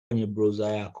kwenye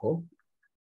browser yako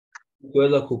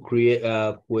kuweza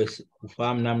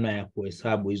kufahamu namna ya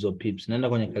kuhesabu hizo pips. Nenda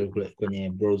kwenye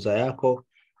browser yako,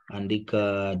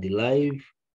 andika derive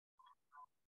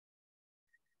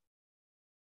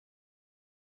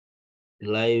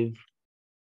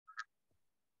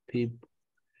pip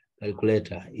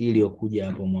calculator iliyokuja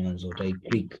hapo mwanzo,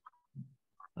 utaiclick.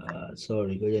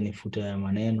 Sorry, ngoja nifute haya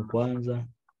maneno kwanza.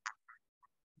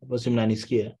 Hapo si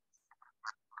mnanisikia?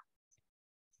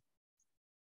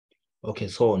 Okay,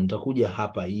 so nitakuja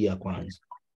hapa hii ya kwanza.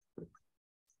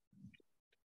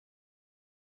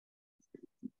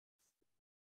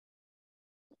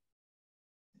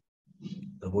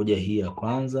 Nitakuja hii ya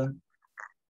kwanza.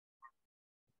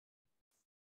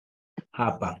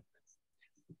 Hapa.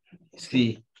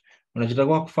 Si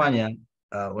unachotakiwa kufanya,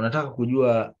 unataka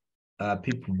kujua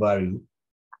pip value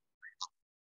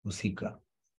husika.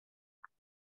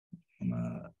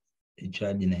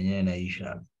 Charge na yenyewe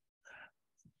inaisha.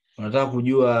 Unataka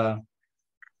kujua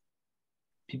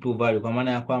pip value kwa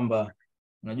maana ya kwamba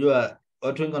unajua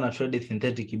watu wengi wana trade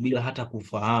synthetic bila hata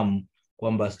kufahamu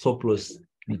kwamba stop loss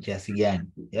ni kiasi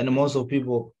gani. Yaani most of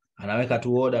people anaweka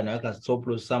tu order, anaweka stop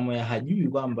loss somewhere, hajui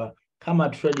kwamba kama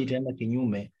trade itaenda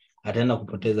kinyume ataenda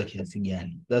kupoteza kiasi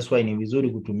gani. That's why ni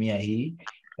vizuri kutumia hii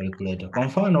calculator. Kwa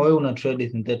mfano wewe una trade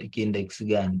synthetic index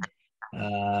gani?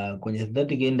 Kwenye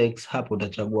synthetic index hapo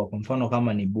utachagua kwa mfano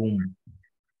kama ni boom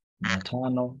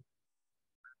 500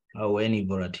 au any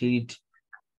volatility.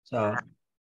 Sawa.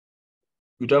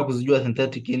 Ukitaka kuzijua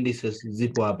synthetic indices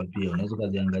zipo hapa pia, unaweza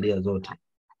kuziangalia zote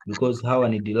because hawa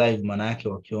ni derive, maana yake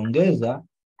wakiongeza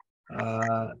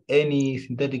any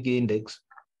synthetic index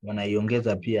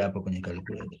wanaiongeza pia hapa kwenye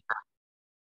calculator.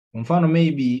 Kwa mfano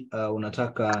maybe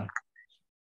unataka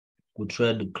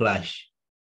kutrade clash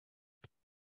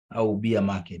au bear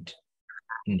market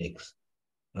index.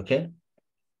 Okay?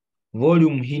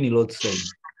 Volume hii ni lot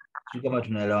size. Kama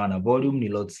tunaelewana, volume ni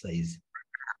lot size.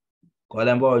 Kwa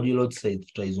wale ambao hawajui lot size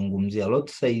tutaizungumzia.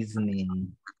 Lot size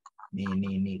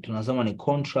ni tunasema ni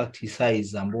contract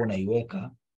size ambayo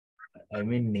unaiweka. I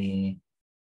mean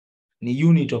ni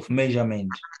unit of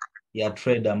measurement ya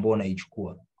trade ambayo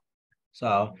unaichukua.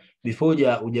 Sawa?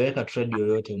 Before hujaweka trade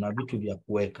yoyote una vitu vya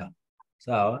kuweka.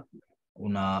 Sawa?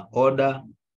 Una order,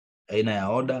 aina ya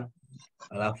order,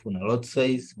 alafu una lot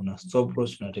size, una stop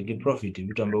loss, una take profit,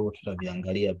 vitu ambavyo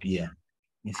tutaviangalia pia.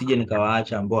 Nisije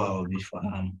nikawaacha ambao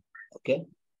hawavifahamu. Okay?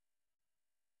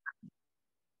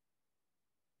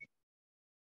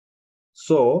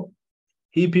 So,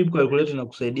 hii pip calculator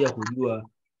inakusaidia kujua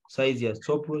size ya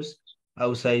stop loss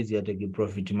au size ya take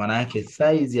profit. Maana yake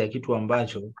size ya kitu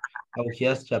ambacho au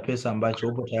kiasi cha pesa ambacho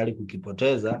upo tayari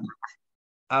kukipoteza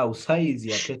au size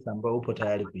ya pesa ambayo upo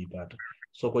tayari kuipata.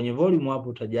 So kwenye volume hapo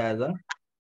utajaza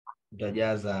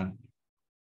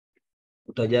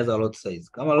lot size.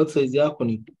 Kama lot size yako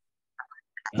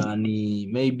ni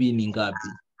maybe ni ngapi?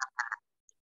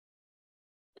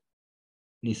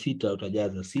 Ni 6,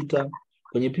 utajaza 6.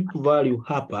 Kwenye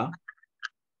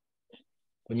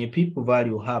pip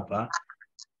value hapa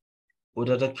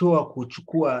utatakiwa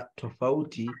kuchukua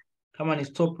tofauti. Kama ni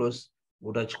stop loss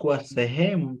utachukua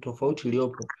sehemu tofauti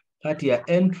iliyopo kati ya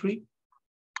entry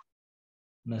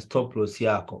na stop loss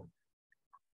yako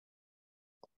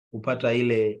kupata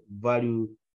ile value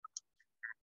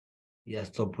ya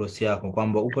stop loss yako,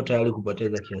 kwamba upo tayari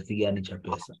kupoteza kiasi gani cha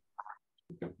pesa.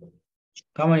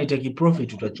 Kama ni take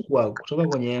profit utachukua kutoka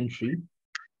kwenye entry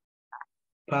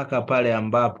paka pale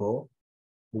ambapo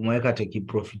umeweka take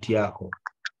profit yako.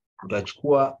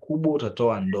 Utachukua kubwa,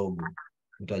 utatoa ndogo,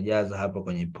 utajaza hapa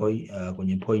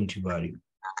kwenye point value.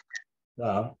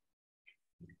 Sawa?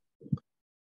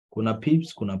 Kuna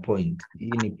pips, kuna point. Hii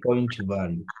ni point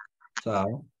value.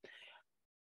 Sawa?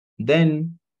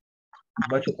 Then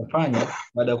ambacho utafanya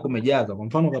baada ya kumejaza, kwa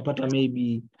mfano ukapata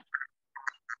maybe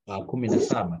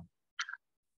 17.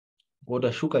 Kwa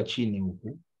utashuka chini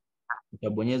huku,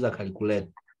 utabonyeza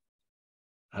calculate.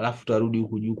 Alafu utarudi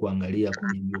huku juu kuangalia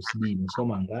kwenye USD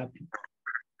imesoma ngapi.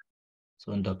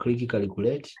 So nita click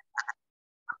calculate.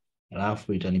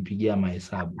 Alafu itanipigia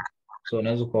mahesabu. So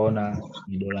unaweza kuona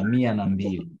ni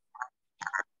 $102.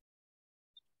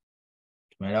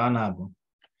 Tumeelewana hapo?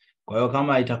 Kwa hiyo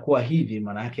kama itakuwa hivi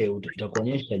maana yake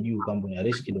itakuonyesha juu kwamba una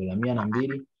risk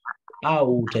 $102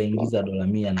 au utaingiza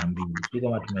 $102. Sio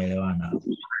kama tumeelewana hapo.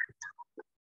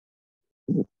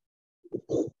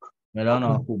 Tumeelewana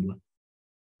wakubwa?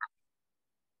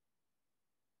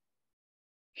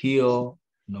 Hiyo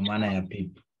ndio maana ya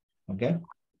pip. Okay?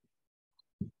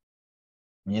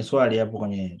 Mwenye swali hapo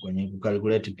kwenye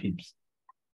kucalculate pips.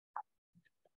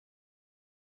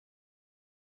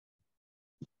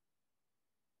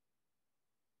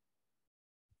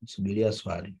 Subiria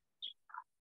swali.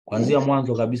 Kuanzia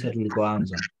mwanzo kabisa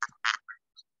tulikoanza.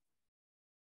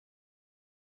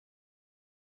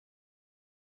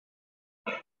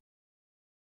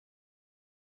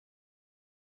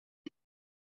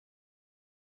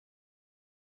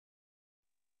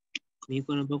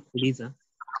 Niko naomba kuuliza.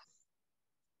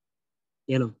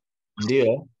 Hello.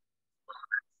 Ndio.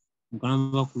 Niko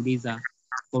naomba kuuliza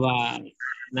kwamba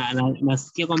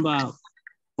nasikia kwamba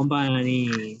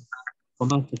nani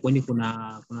kwamba sokoni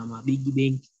kuna mabig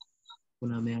bank,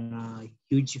 kuna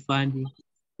huge fund.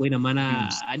 Kwa ina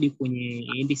maana hadi kwenye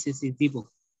indices zipo.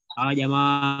 Hawa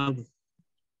jamaa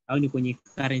au ni kwenye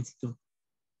currency tu?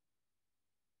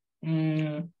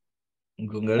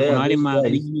 Ukiongelea wale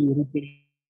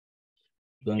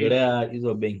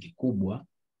hizo benki kubwa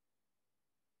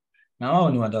na wao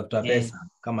ni watafuta pesa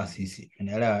kama sisi,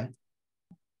 unaelewa?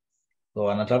 So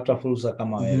wanatafuta fursa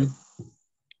kama wewe.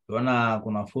 Unaona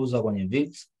kuna fursa kwenye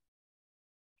Vix,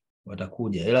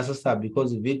 watakuja. Ila sasa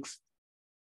because Vix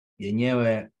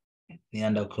yenyewe ni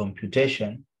under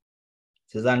computation,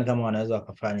 sidhani kama wanaweza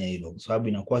wakafanya hilo, kwa sababu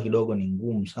inakuwa kidogo ni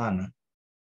ngumu sana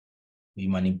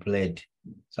manipulate.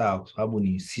 Sawa, kwa sababu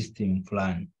ni system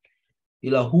fulani.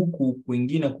 Ila huku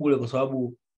kwingine kule, kwa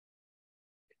sababu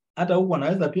hata huku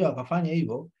wanaweza pia wakafanya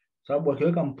hivyo, sababu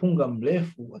wakiweka mpunga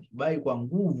mrefu, wakibai kwa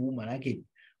nguvu, maana yake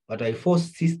wataiforce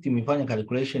system ifanye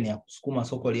calculation ya kusukuma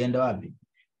soko liende wapi?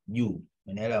 Juu.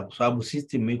 Umeelewa? Kwa sababu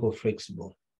system iko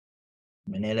flexible.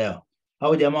 Umeelewa?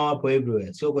 Hao jamaa wapo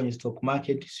everywhere, sio kwenye stock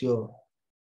market,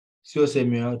 sio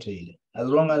sehemu yote ile. As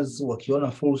long as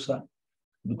wakiona fursa,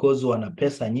 because wana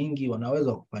pesa nyingi,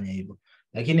 wanaweza kufanya hivyo.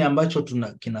 Lakini ambacho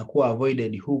kinakuwa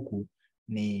avoided huku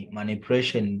ni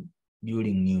manipulation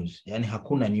during news. Yani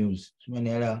hakuna news.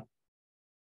 Umeelewa?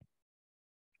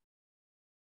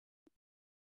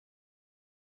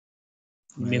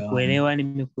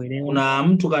 Nimekuelewa. Kuna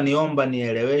mtu kaniomba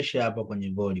nieleweshe hapa kwenye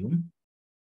volume.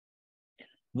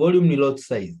 Volume ni lot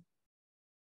size.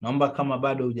 Naomba kama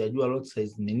bado hujajua lot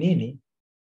size ni nini,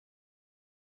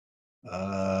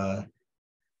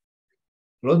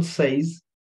 lot size,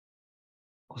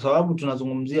 kwa sababu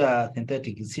tunazungumzia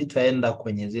synthetic, sitaenda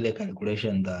kwenye zile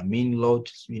calculation za mean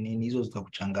lot, nini hizo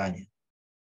zitakuchanganya.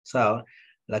 Sawa?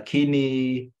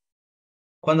 Lakini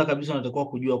kwanza kabisa unatakiwa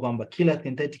kujua kwamba kila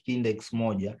synthetic index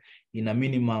moja ina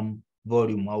minimum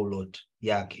volume au lot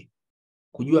yake.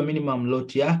 Kujua minimum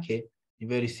lot yake ni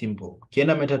very simple.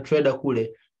 Ukienda MetaTrader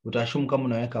kule, utashumu kama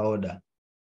unaweka order,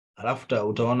 alafu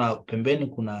utaona pembeni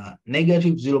kuna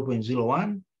negative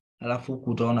 0.01, alafu huku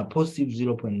utaona positive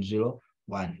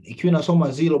 0.01. Ikiwa inasoma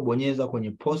 0, bonyeza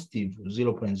kwenye positive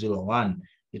 0.01,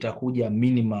 itakuja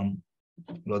minimum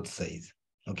lot size.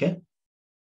 Okay?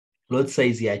 Lot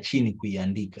size ya chini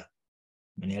kuiandika.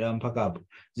 Umeelewa mpaka hapo?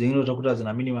 Zingine utakuta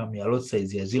zina minimum ya lot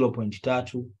size ya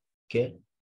 0.3. Okay?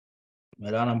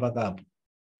 Umeelewana mpaka hapo?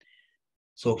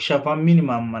 So ukishafahamu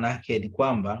minimum, maana yake ni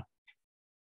kwamba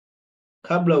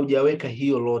kabla hujaweka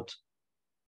hiyo lot,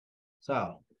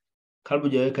 sawa? Kabla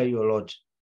hujaweka hiyo lot,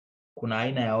 kuna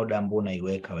aina ya order ambayo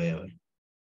unaiweka wewe.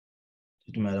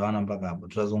 Tumeelewana mpaka hapo?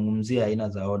 Tutazungumzia aina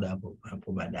za order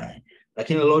hapo baadaye.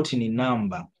 Lakini lot ni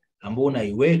namba ambayo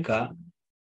unaiweka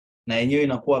na yenyewe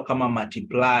inakuwa kama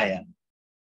multiplier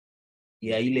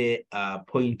ya ile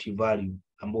point value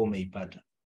ambayo umeipata.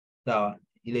 Sawa?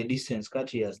 Ile distance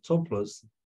kati ya stop loss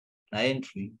na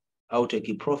entry au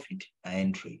take profit na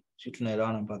entry. Sisi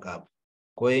tunaelewana mpaka hapo?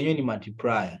 Kwa hiyo yenyewe ni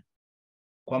multiplier,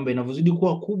 kwamba inavyozidi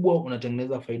kuwa kubwa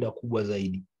unatengeneza faida kubwa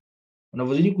zaidi.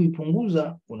 Unavyozidi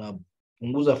kuipunguza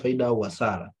unapunguza faida au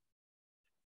hasara.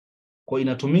 Kwa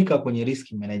hiyo inatumika kwenye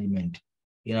risk management.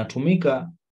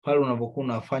 Inatumika pale unapokuwa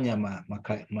unafanya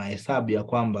mahesabu ya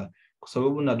kwamba kwa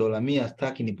sababu na dola 100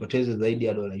 staki nipoteze zaidi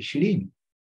ya dola 20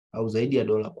 au zaidi ya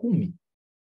dola 10.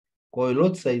 Kwa hiyo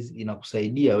lot size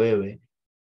inakusaidia wewe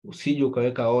usije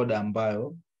ukaweka order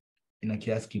ambayo ina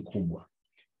kiasi kikubwa.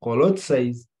 Kwa lot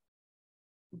size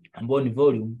ambayo ni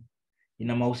volume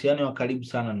ina mahusiano ya karibu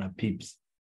sana na pips.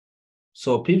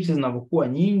 So pips zinapokuwa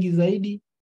nyingi zaidi,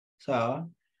 sawa,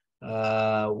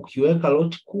 ukiweka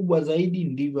lot kubwa zaidi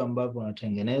ndivyo ambavyo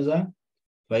unatengeneza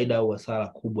faida au hasara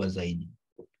kubwa zaidi.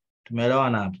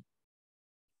 Tumeelewana hapo?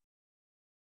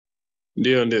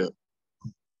 Ndio.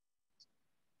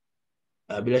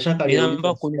 Bila shaka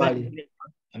aliuliza swali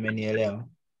amenielewa.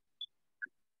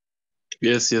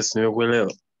 Yes,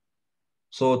 nimekuelewa.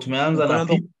 So tumeanza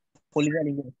na kuuliza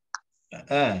lingine.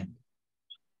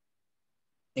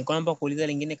 Niko naomba kuuliza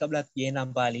lingine kabla tujaenda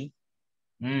mbali.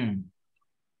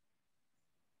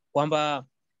 Kwamba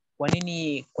kwa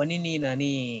nini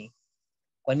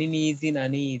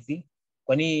hizi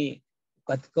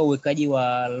katika uwekaji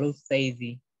wa lot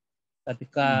size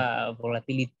katika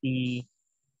volatility,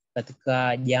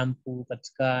 katika jump,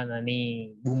 katika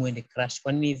boom and crash.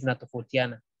 Kwa nini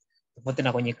zinatofautiana? Tofauti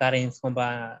na kwenye currency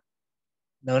kwamba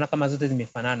naona kama zote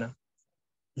zimefanana,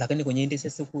 lakini kwenye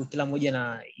indices huku kila moja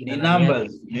na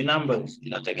ni numbers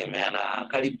inategemea na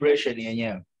calibration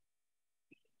yenyewe.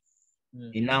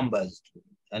 Ni numbers tu.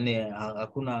 Yaani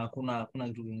hakuna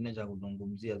kitu kingine cha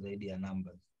kuzungumzia zaidi ya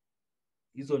numbers.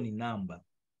 Hizo ni namba.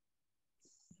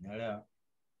 Unaelewa?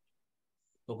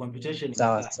 So computation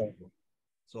sawa.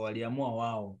 So waliamua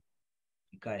wao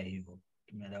ikae hivyo.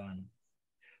 Tumeelewana.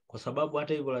 Kwa sababu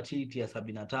hata hivyo volatility ya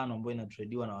 75 ambayo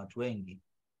inatradiwa na watu wengi,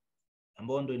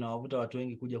 ambao ndio inawavuta watu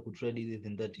wengi kuja kutrade hizi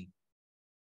synthetic.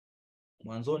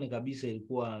 Mwanzoni kabisa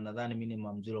ilikuwa nadhani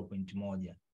minimum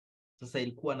 0.1. Sasa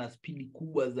ilikuwa na speed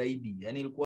kubwa zaidi. Yaani ilikuwa